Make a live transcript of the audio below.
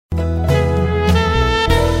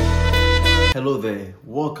Hello there,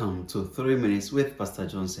 welcome to 3 Minutes with Pastor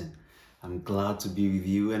Johnson. I'm glad to be with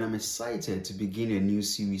you and I'm excited to begin a new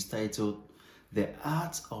series titled The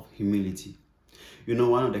Art of Humility. You know,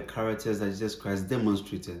 one of the characters that Jesus Christ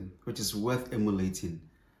demonstrated, which is worth emulating,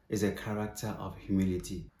 is a character of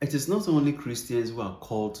humility. It is not only Christians who are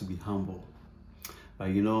called to be humble,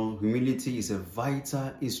 but you know, humility is a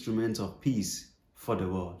vital instrument of peace for the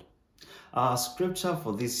world. Our scripture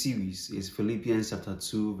for this series is Philippians chapter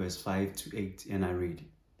 2 verse 5 to 8, and I read,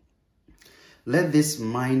 "Let this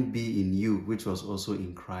mind be in you, which was also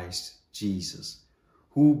in Christ Jesus,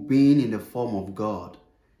 who being in the form of God,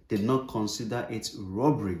 did not consider it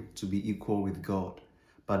robbery to be equal with God,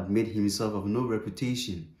 but made himself of no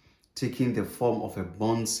reputation, taking the form of a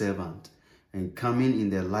bondservant, and coming in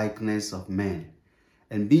the likeness of men.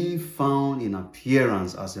 And being found in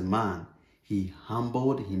appearance as a man, he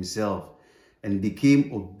humbled himself and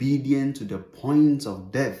became obedient to the point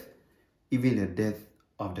of death, even the death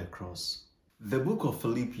of the cross." The book of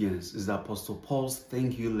Philippians is the Apostle Paul's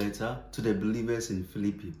thank you letter to the believers in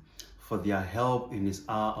Philippi for their help in his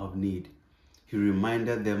hour of need. He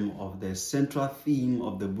reminded them of the central theme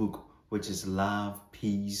of the book, which is love,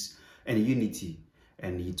 peace, and unity.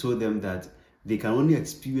 And he told them that they can only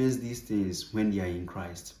experience these things when they are in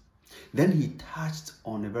Christ. Then he touched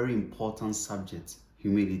on a very important subject,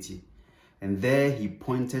 humility. And there he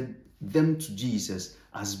pointed them to Jesus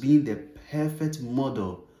as being the perfect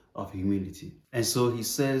model of humility. And so he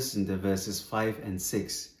says in the verses 5 and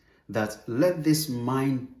 6 that let this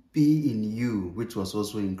mind be in you, which was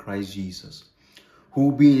also in Christ Jesus,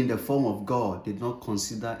 who being in the form of God did not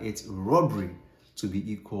consider it robbery to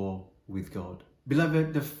be equal with God.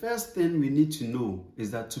 Beloved, the first thing we need to know is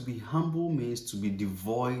that to be humble means to be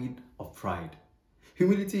devoid of pride.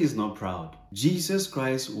 Humility is not proud. Jesus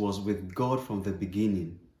Christ was with God from the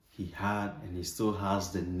beginning. He had and he still has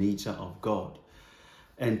the nature of God.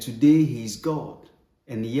 And today he is God.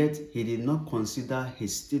 And yet he did not consider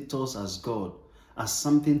his status as God as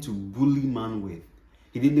something to bully man with.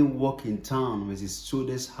 He didn't walk in town with his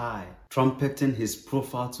shoulders high, trumpeting his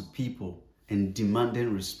profile to people and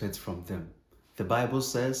demanding respect from them. The Bible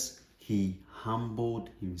says he humbled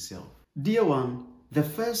himself. Dear one, the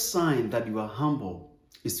first sign that you are humble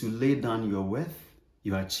is to lay down your worth,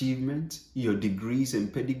 your achievement, your degrees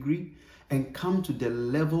and pedigree, and come to the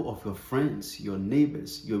level of your friends, your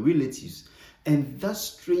neighbors, your relatives, and that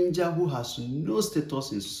stranger who has no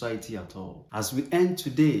status in society at all. As we end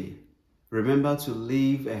today, remember to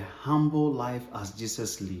live a humble life as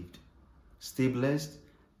Jesus lived. Stay blessed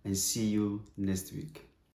and see you next week.